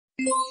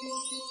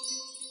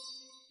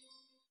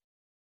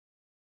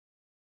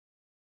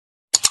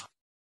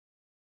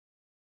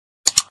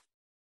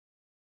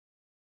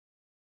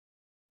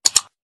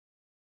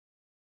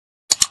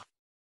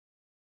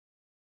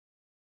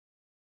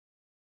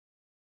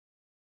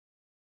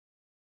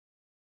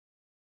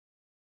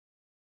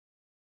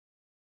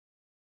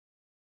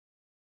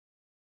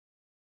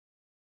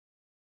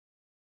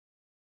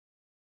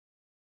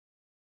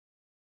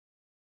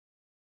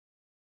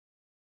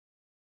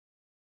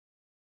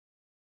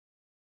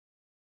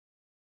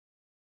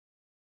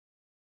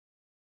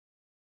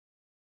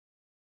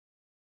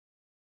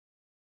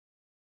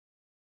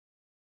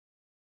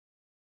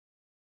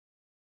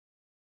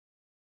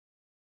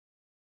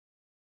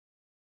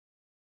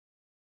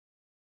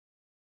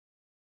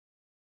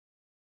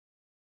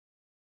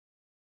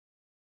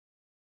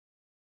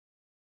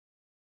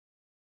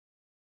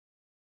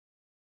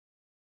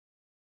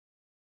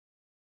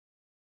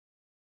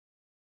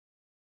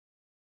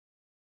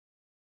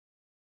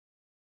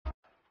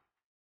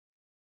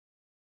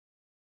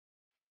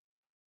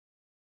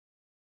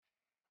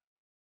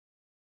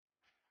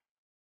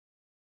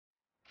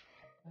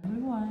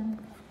Everyone,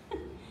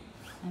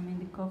 I'm in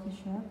the coffee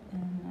shop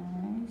and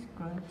I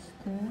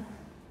scratched the.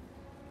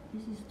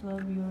 This is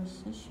 12 €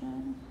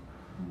 session.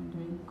 I'm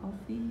drinking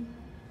coffee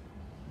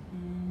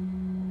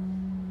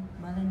and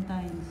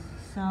Valentine's.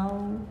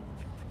 So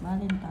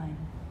Valentine.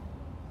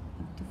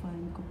 Have to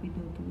find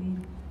Cupido to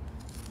win.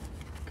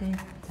 Okay,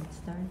 let's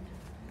start.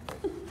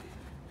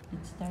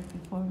 Let's start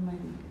before my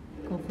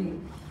coffee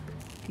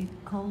get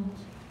cold.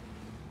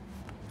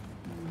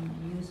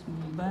 And use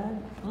my bag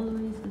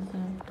always as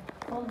a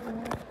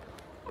holder.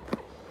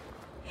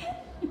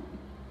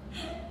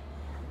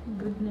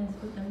 Goodness,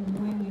 what I'm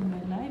doing in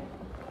my life.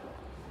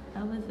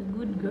 I was a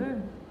good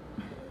girl.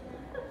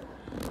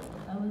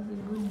 I was a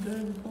good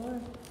girl before,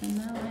 and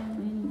now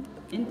I'm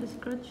into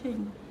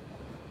scratching.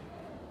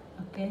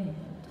 Okay, I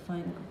have to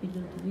find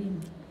Cupido to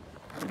win.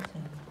 I have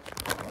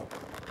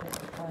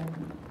to find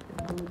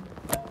a good.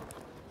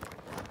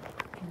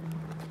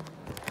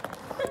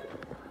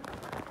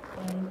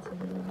 Find a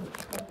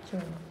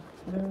structure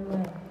very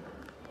well.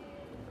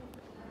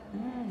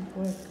 Ah, it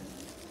worked.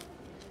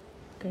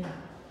 Okay.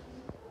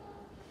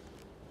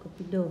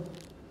 Cupido.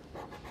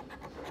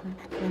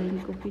 Find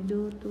Cupido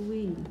to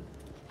win.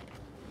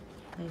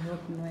 I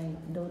hope my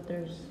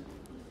daughter's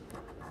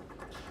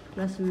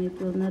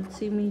classmate will not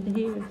see me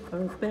here,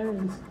 or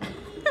parents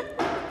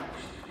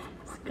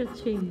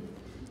scratching.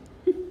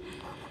 I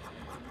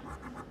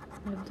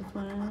have to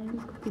find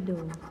Cupido.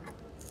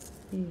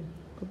 Here,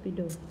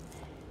 Cupido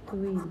to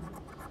win.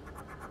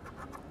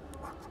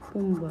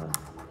 Pumba.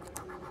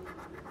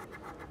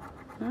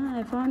 Ah,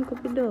 I found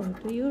Cupido.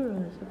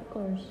 €2, of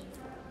course.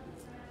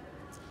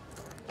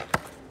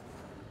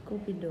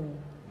 Cupido,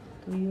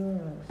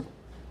 €2.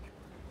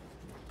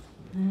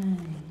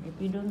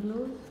 If you don't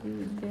lose, you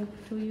will get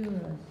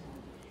 €2.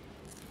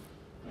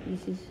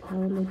 This is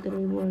how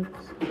lottery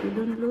works. If you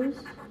don't lose,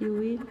 you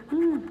win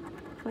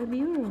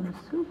 €5.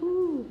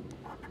 Woohoo!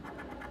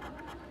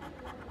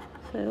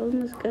 So I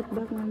almost got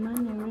back my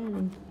money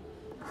already.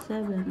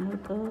 7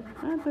 out of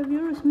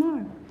 €5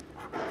 more.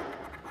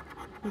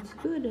 It's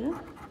good, huh?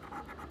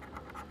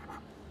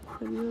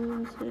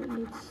 €5.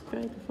 Let's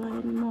try to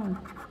find more.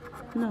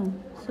 No,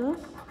 so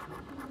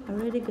I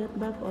already got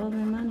back all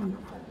my money.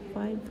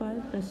 5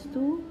 plus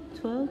 2,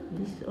 12.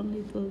 This is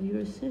only 12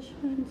 €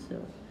 session,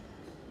 so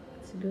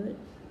it's good.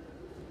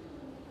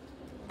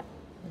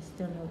 I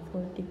still have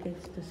 4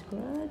 tickets to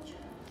scratch.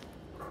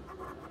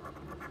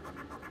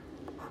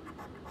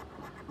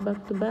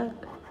 Back to back.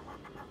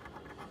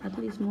 At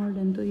least more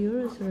than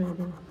 €2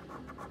 already.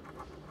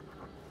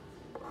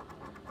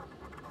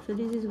 So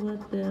this is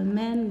what the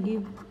men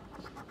give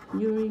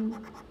during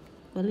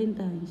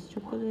Valentine's.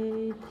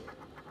 Chocolate,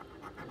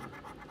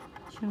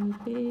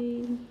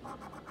 champagne,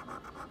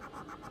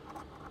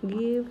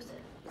 gifts,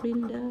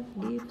 prinda,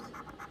 gifts,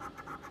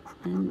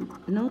 and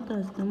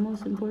notas, the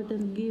most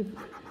important gift.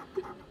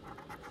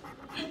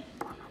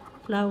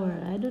 Flower.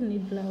 I don't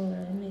need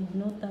flower, I need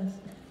notas.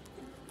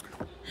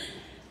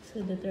 So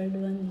the third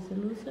one is a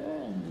loser,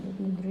 and let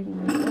me drink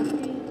my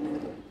coffee.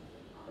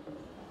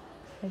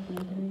 Let me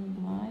drink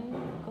my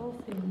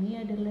coffee. Mia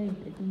Adelaide.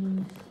 It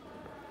means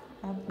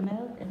half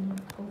milk and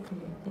half coffee,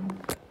 I think.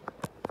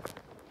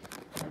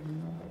 I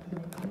don't know how to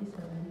make this,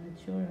 or I'm not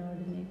sure how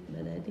to make,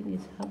 but I think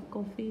it's half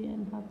coffee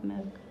and half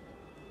milk.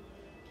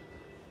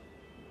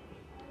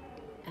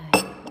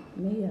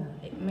 Mia.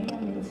 Mia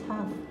means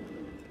half,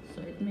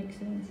 so it makes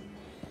sense.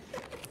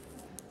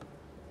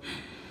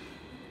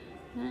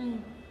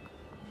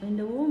 When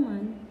the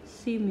woman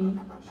see me,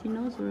 she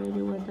knows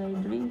already what I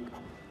drink.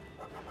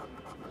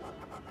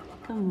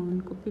 Come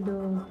on,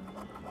 Cupido.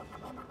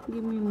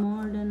 Give me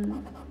more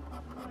than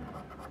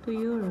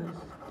 €2,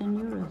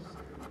 €10.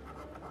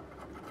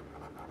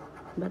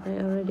 But I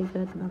already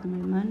got back my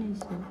money,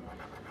 so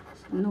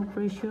no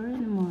pressure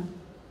anymore.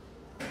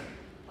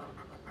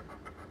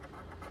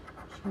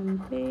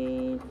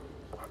 Champagne,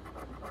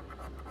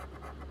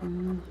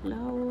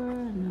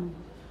 flour, no.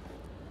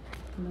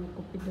 no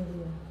cupido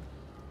here.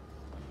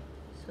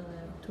 So I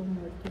have 2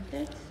 more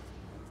tickets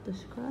to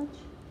scratch.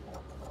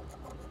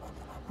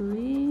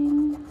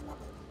 Ring.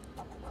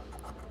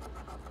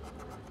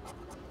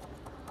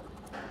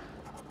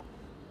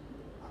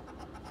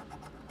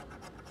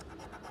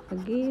 A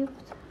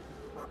gift.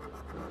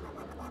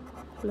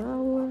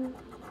 Flower.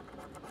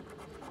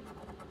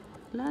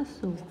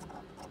 Lasso.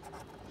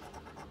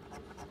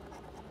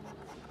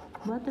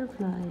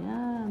 Butterfly.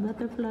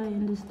 Butterfly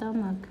in the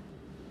stomach.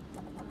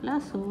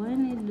 Lasso. I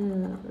need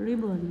the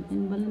ribbon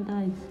in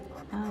Valentine's.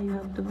 You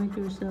have to make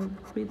yourself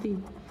pretty.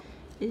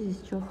 This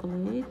is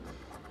chocolate.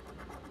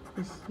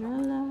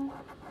 Estrella.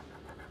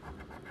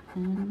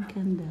 And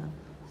candle.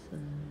 So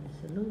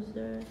it's a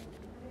loser.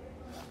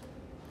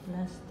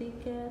 Last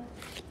ticket.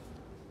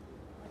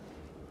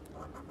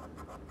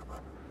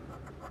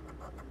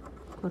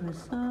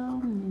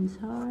 Corazon means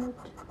heart.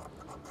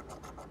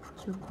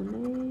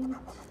 Chocolate.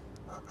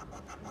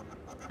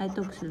 I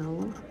talk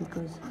slow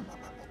because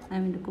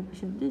I'm in the coffee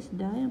shop. This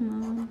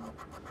diamond.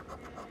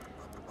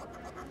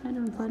 I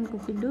don't find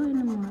coffee dough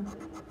anymore.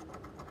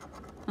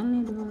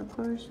 Only the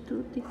first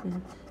 2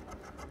 tickets.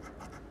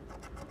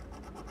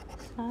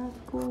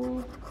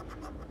 Saco.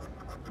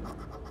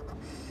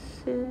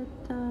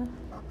 Seta.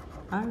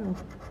 Arrow.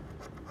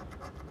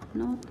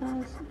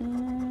 Notas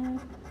and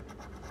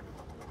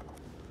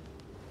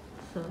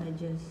so I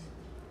just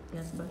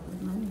got back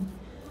my money.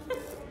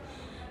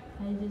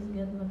 I just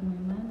got back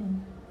my money.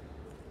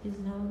 This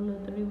is how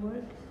lottery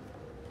works.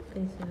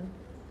 Okay, so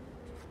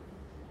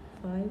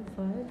 5,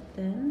 5,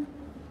 10,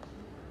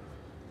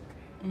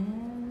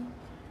 and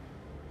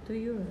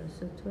 €2,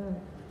 so 12.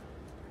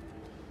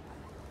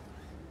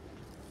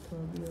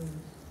 12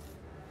 euros.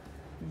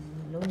 This is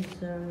a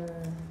loser.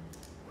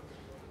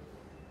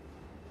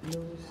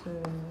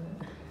 Loser.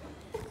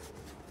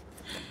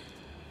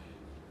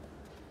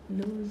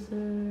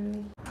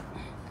 Loser.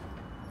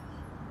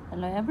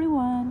 Hello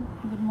everyone,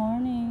 good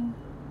morning.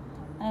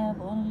 I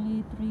have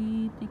only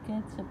 3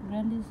 tickets of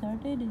Grande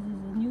Sorte. This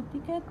is a new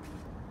ticket.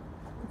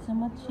 It's a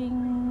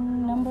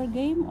matching number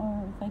game,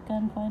 or if I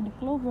can find a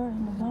clover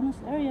in the bonus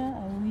area,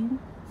 I win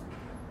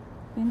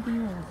 20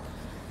 euros.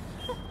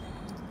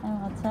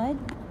 I'm outside.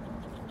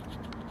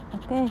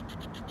 Okay.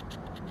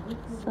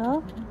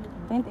 So,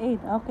 28.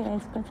 Okay, I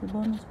scratch the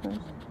bonus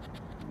first.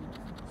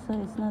 So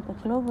it's not a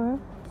clover.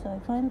 So I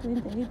find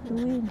 28 to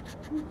win.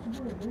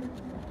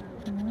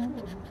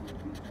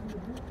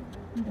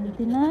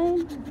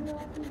 29,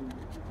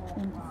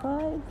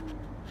 25,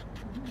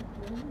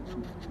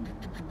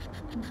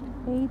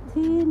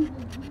 18,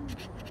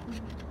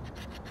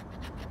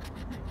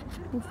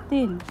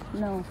 15.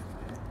 No.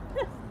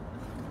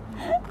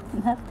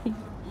 Nothing.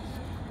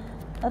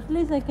 At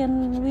least I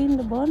can win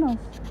the bonus.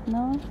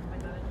 No.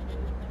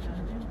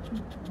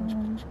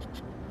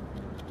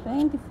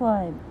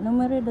 25.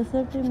 Numero de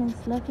sorte means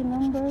lucky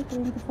number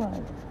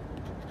 25.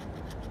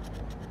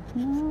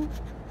 No.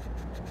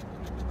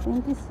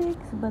 26,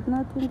 but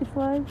not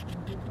 25.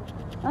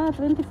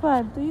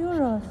 25. 2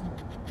 euros.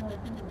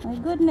 My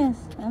goodness,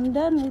 I'm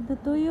done with the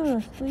 2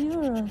 euros. 2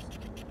 euros.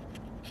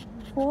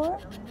 4.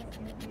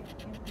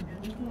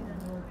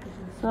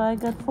 So I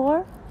got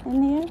 4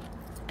 in here.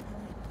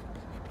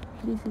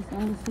 This is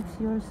only 6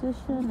 euro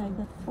session. I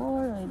got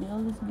 4. They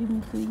always give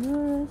me 2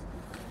 euros.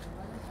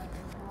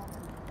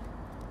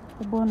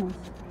 The bonus.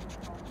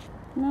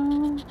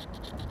 No.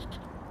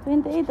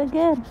 28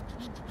 again.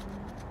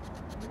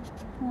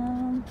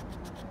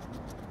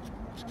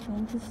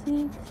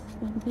 26,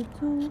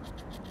 22,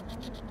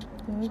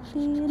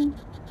 13,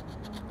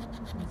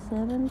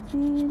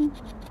 17,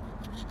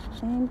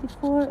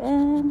 24,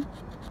 and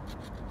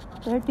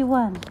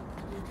 31.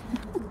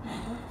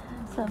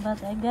 So,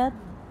 but I got,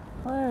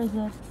 where is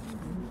it?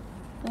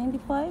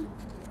 25?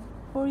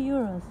 4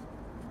 euros.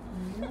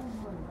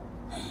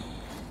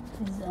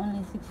 This is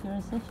only 6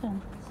 euro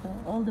session. So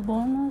all the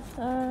bonus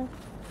are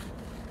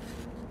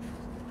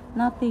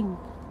nothing.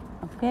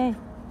 Okay.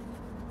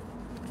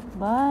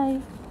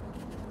 Bye.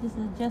 This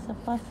is just a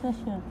past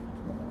session.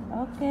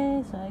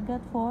 Okay, so I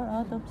got 4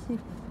 out of 6.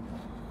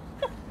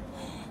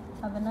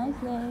 Have a nice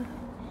day.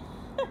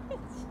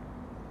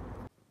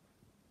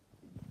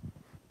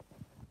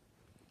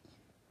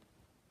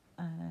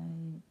 I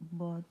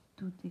bought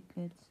 2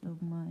 tickets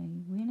of my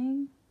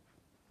winning,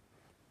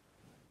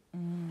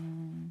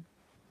 and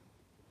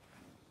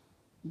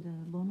the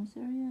bonus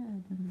area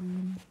I don't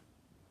win.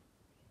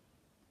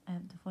 I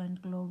have to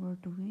find clover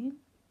to win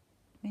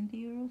 20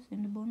 euros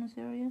in the bonus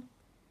area.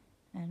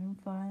 I don't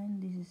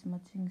find. This is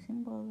matching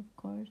symbol, of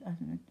course,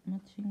 and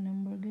matching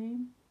number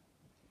game.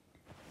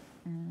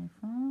 And I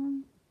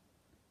found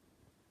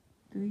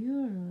 2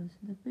 euros,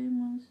 the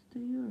famous 2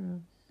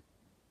 euros.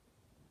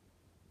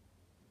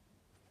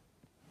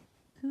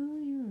 2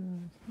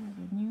 euros. Here's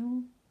a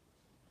new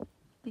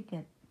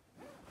ticket.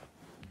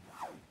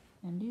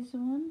 And this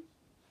one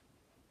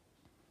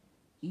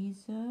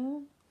is a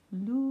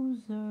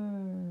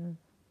loser.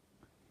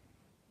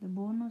 The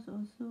bonus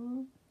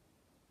also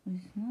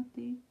is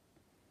nothing.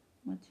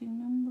 Matching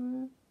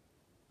number,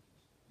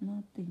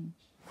 nothing.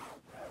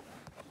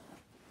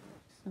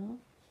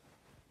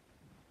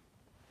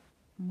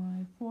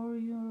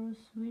 €4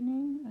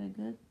 winning, I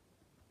got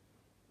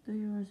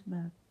 €2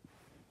 back.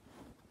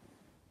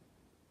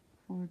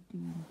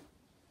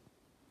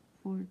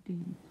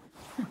 14.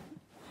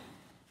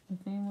 The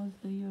famous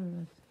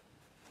 €2.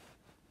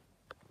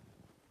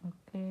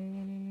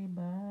 Okay,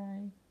 bye.